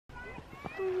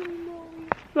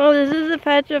No, this is the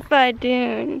petrified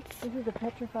dunes. This is the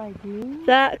petrified dunes?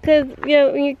 Cause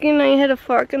you hit a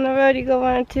fork in the road, you go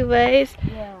one of two ways.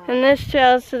 Yeah. And this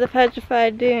trails to the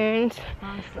petrified dunes.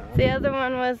 Awesome. The other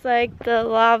one was like the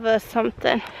lava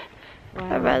something.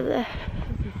 Wow. Or rather.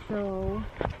 This is so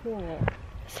cool.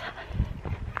 So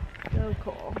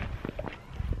cool.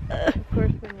 Of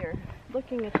course, when you're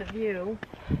looking at the view,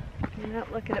 you're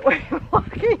not looking at where you're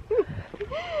walking.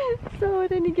 So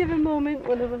at any given moment,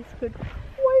 one of us could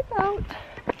wipe out.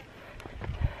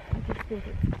 I just think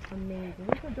it's amazing.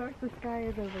 Look how dark the sky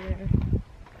is over there.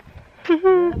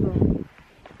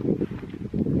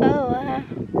 Oh, wow.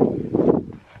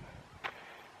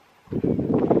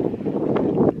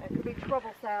 That could be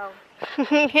trouble, Sal.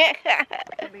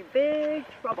 That could be big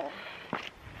trouble.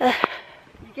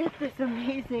 You get this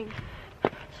amazing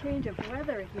change of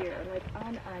weather here, like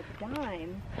on a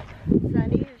dime.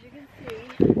 Sunny, as you can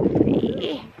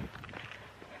see.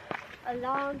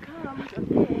 Along comes a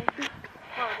big,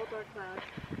 horrible dark cloud.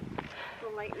 The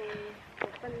lightning, the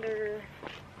thunder.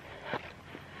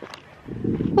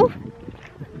 Ooh.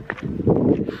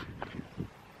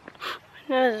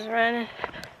 My nose is running.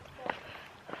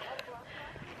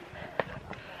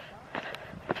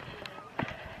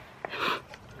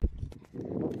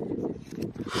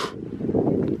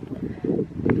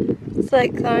 It's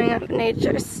like going up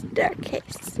nature's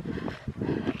staircase.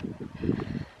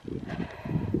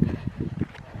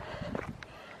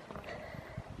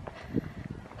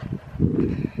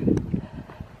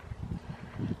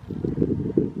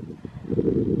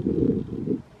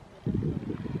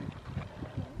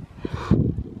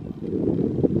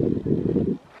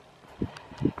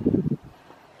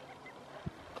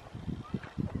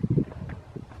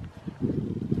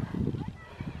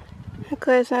 Of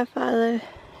course, my father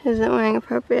isn't wearing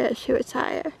appropriate shoe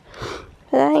attire,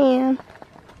 but I am.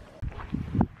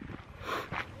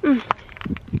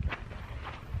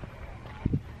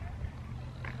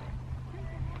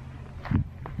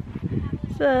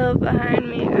 So behind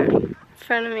me, or in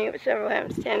front of me, whichever way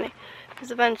I'm standing, there's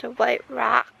a bunch of white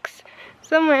rocks.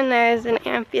 Somewhere in there is an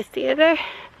amphitheater.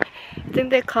 I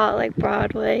think they call it like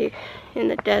Broadway in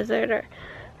the desert or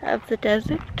of the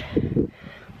desert.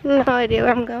 No idea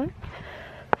where I'm going.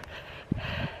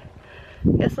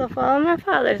 Guess I'll follow my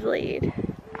father's lead.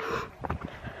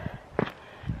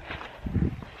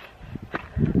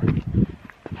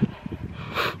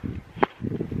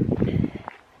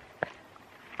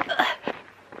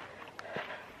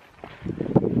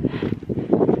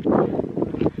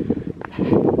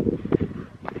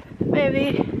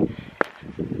 Maybe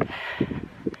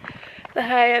the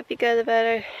higher up you go, the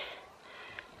better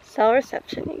cell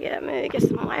reception you get. Maybe get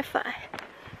some Wi-Fi.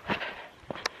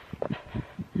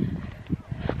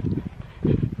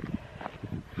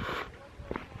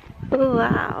 Oh,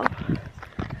 wow.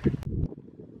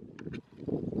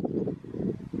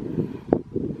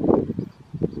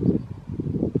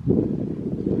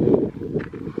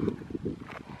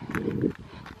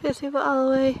 There's people all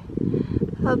the way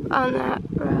up on that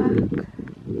rock.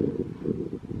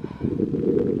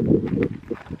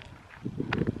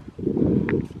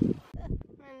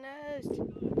 My nose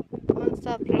won't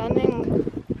stop running.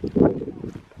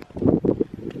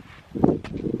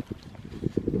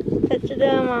 Put you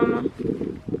down, Mama.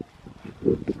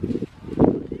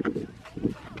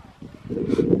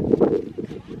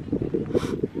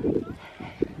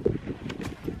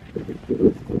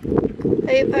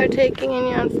 Are you partaking in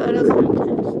your own photo contest?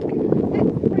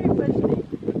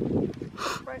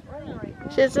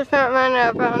 She's the front runner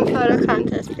of our own photo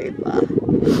contest, people.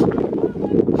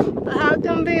 But how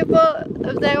can people,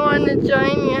 if they want to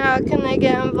join you, how can they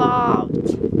get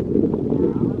involved?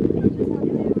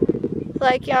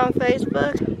 Like you on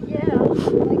Facebook? Yeah,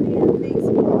 like me on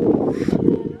Facebook.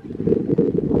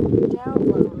 And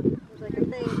download. There's like a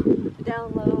thing,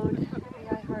 download the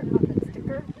I Heart Muppet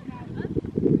sticker.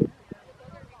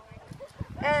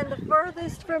 And the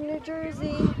furthest from New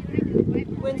Jersey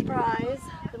wins prize.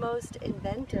 The most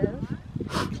inventive,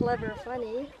 clever,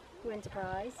 funny wins a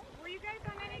prize. Were you guys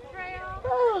on any trail?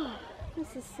 Oh,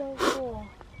 this is so cool.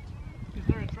 Is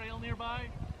there a trail nearby?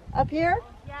 Up here?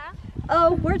 Yeah.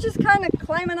 Oh, we're just kind of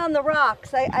climbing on the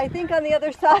rocks. I think on the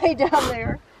other side down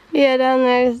there. Yeah, down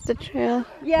there is the trail.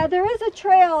 Yeah, there is a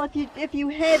trail if you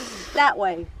head that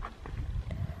way.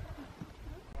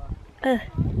 My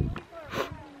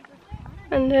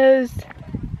nose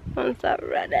won't stop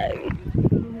running.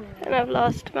 And I've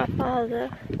lost my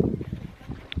father.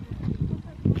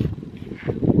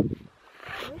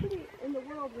 Nobody in the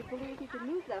world would believe he could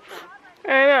move that fast.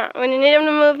 I know. When you need him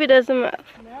to move, he doesn't move.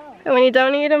 No. And when you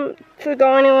don't need him to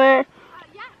go anywhere,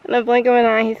 in a blink of an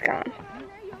eye, he's gone.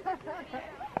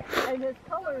 And his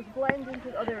colors blend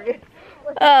into other areas.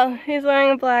 Oh, he's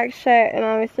wearing a black shirt, and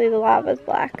obviously the lava's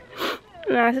black.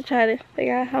 And I have to try to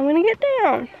figure out how I'm gonna get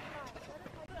down.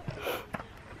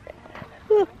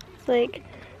 Whew, it's like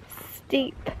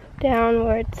steep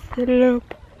downward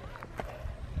slope.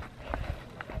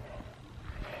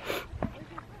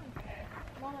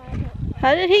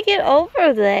 How did he get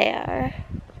over there?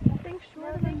 Nothing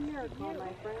short of a miracle, my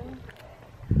friend.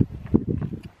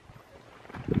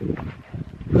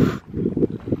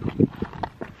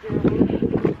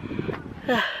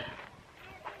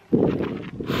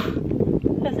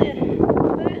 That's it.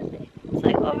 Where is he? It's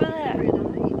like over there.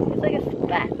 It's like a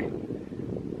speck.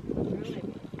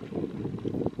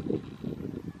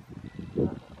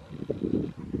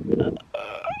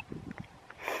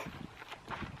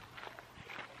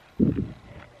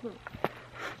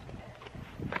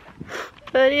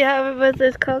 What do you have with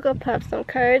this Cocoa Puff? Some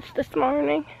courage this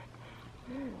morning?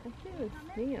 I can't even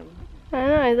see him. I don't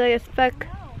know, he's like a speck.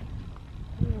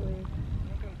 Really.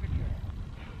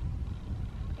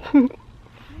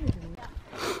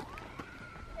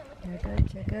 You're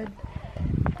good, you're good.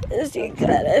 Is he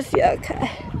good? Is he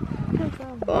okay?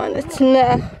 I wanted to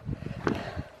know.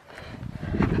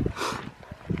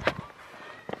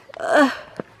 I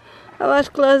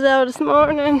watched Close Out this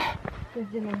morning. Did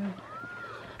you know?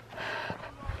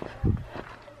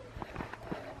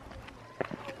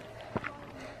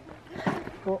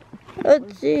 Oh,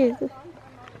 Jesus. Is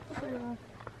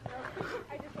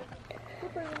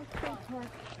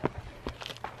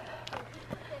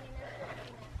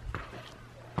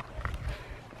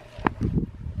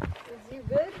you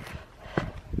good?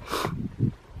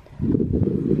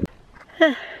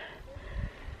 I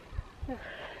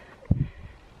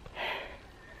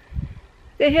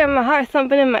can hear my heart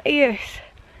thumping in my ears.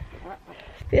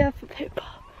 It's beautiful, people.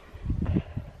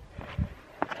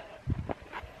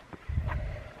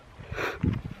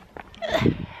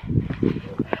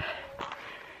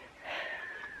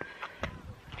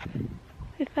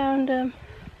 We found him.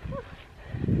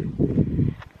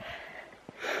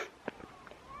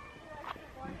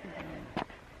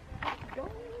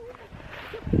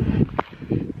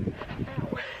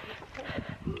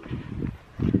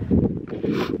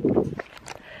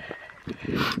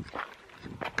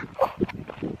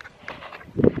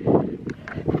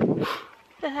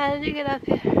 So how did you get up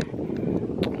here?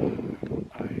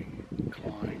 I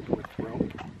climbed with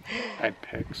rope. I had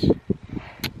picks.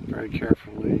 Very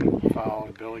carefully followed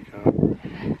a billy goat.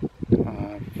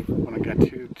 When it got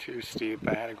too steep,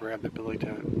 I had to grab the billy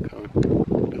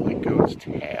goat's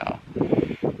tail,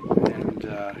 and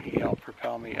he helped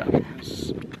propel me up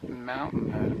this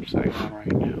mountain that I'm sitting on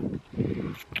right now.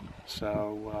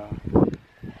 So,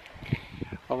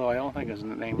 although I don't think his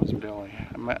name was Billy,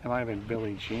 it might have been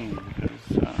Billy Jean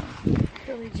because.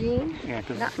 Billie Jean? Yeah,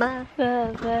 because. Not mine.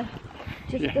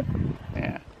 Just Yeah.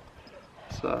 Yeah.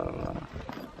 So.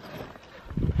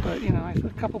 But you know, a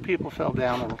couple people fell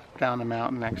down the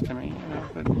mountain next to me. You know,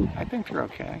 but I think they're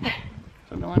okay.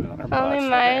 So they landed on their butts. Only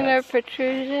minor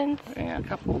protrusions. Yeah, a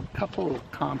couple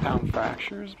compound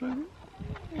fractures, but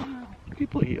you know,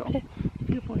 people heal.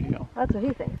 People heal. That's what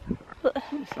he thinks.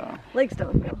 So Legs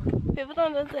don't heal. People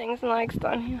don't do things and legs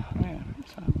don't heal. yeah,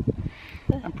 so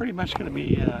I'm pretty much going to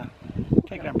be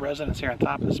taking up residence here on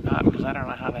top of this mountain because I don't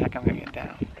know how the heck I'm going to get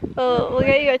down. Well, we'll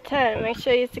get you a tent. Make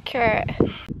sure you secure it.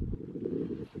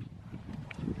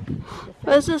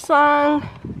 What's the song?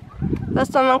 There's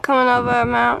someone coming over a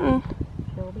mountain.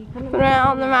 He'll be coming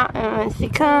Around the mountain as he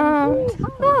comes.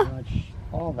 Pretty Ah. much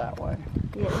all that way.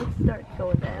 Yeah, let's start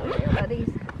going down there, buddies.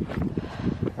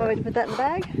 Want me to put that in the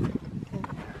bag?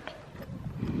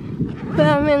 But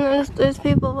I mean, there's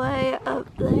people way up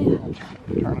there.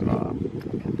 Turn it off.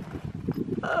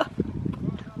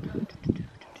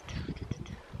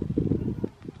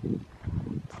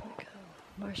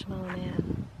 Marshmallow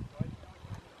Man.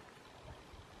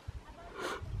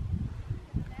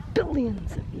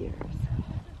 Billions of years.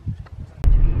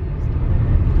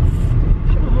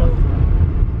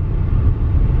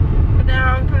 We're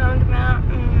down from the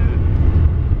mountain.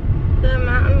 The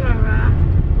mountain or rock?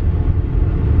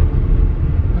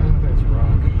 I think it's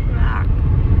rock. Rock.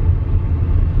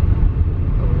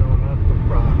 Oh, we're going up the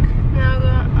rock. Now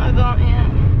I'm going in.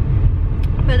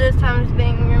 But this time it's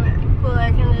being a full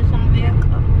air conditioned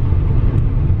vehicle.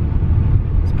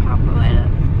 It's proper way to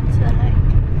hike.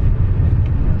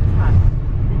 It's hot.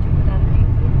 Did you put on the AC?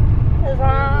 It's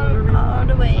on all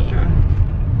the way. It's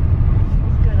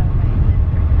good on my end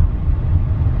right now.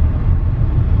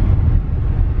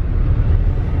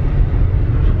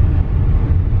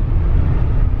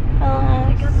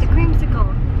 I got the creamsicle.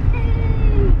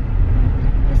 Yay!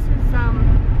 This is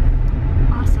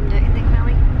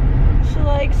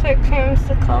for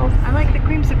creamsicles. I like the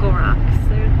creamsicle rocks.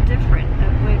 They're different.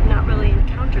 We've not really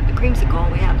encountered the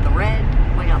creamsicle. We have the red,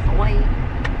 we got the white.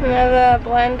 We have a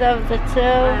blend of the two.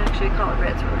 I actually call it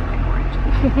red, so I like orange.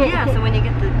 Yeah, so when you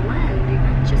get the blend, you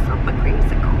got yourself a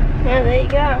creamsicle. Yeah, there you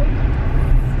go.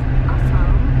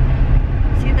 Awesome.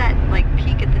 See that like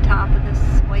peak at the top of this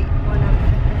white one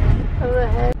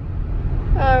Overhead.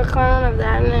 We're going of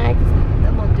that next.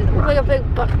 Then we'll do the It's like a rocky,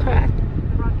 big butt crack.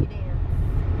 the rocky dance.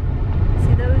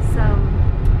 See those,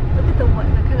 look at the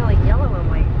kind of like yellow and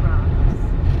white rocks.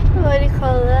 What do you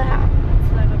call that? It's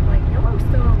sort of like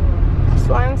Yellowstone.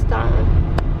 Slimestone.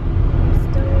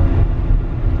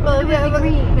 Stone. Well, Look at the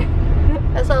green.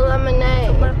 It's a lemonade.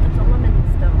 It's a lemon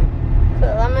stone. It's a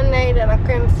lemonade and a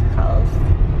creamsicles.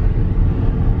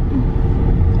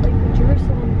 Like the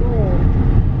Jerusalem gold.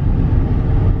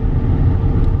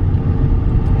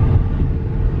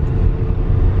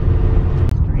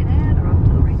 Straight ahead or up to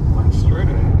the right one? Straight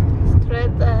ahead.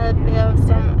 Straight ahead, we have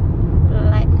some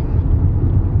lightning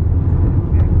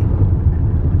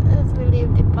as we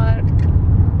leave the park.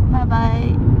 Bye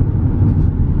bye.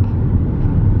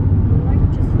 Like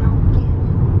just snow canyon.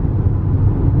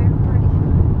 Very pretty.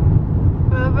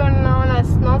 We're known as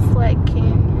Snowflake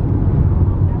Canyon.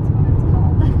 That's what it's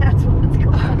called. That's what it's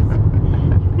called.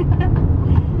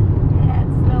 It had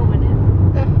snow in it.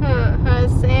 Has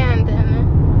sand in it.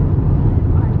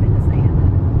 Quite a bit of sand in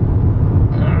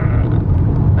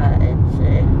But it's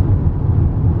it.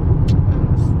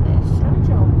 Such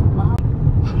a love.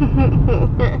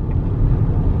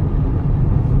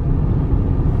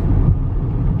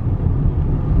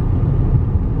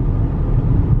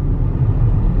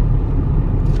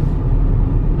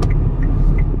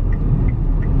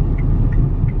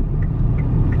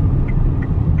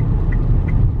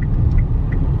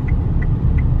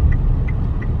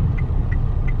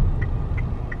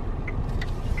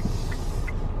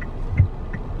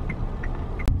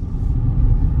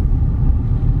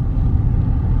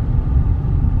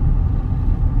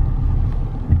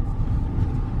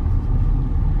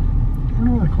 What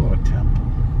do I call a temple?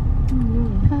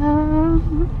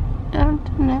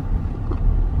 Don't know.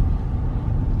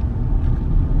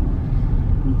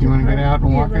 You want to get out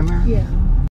and walk in there? Yeah.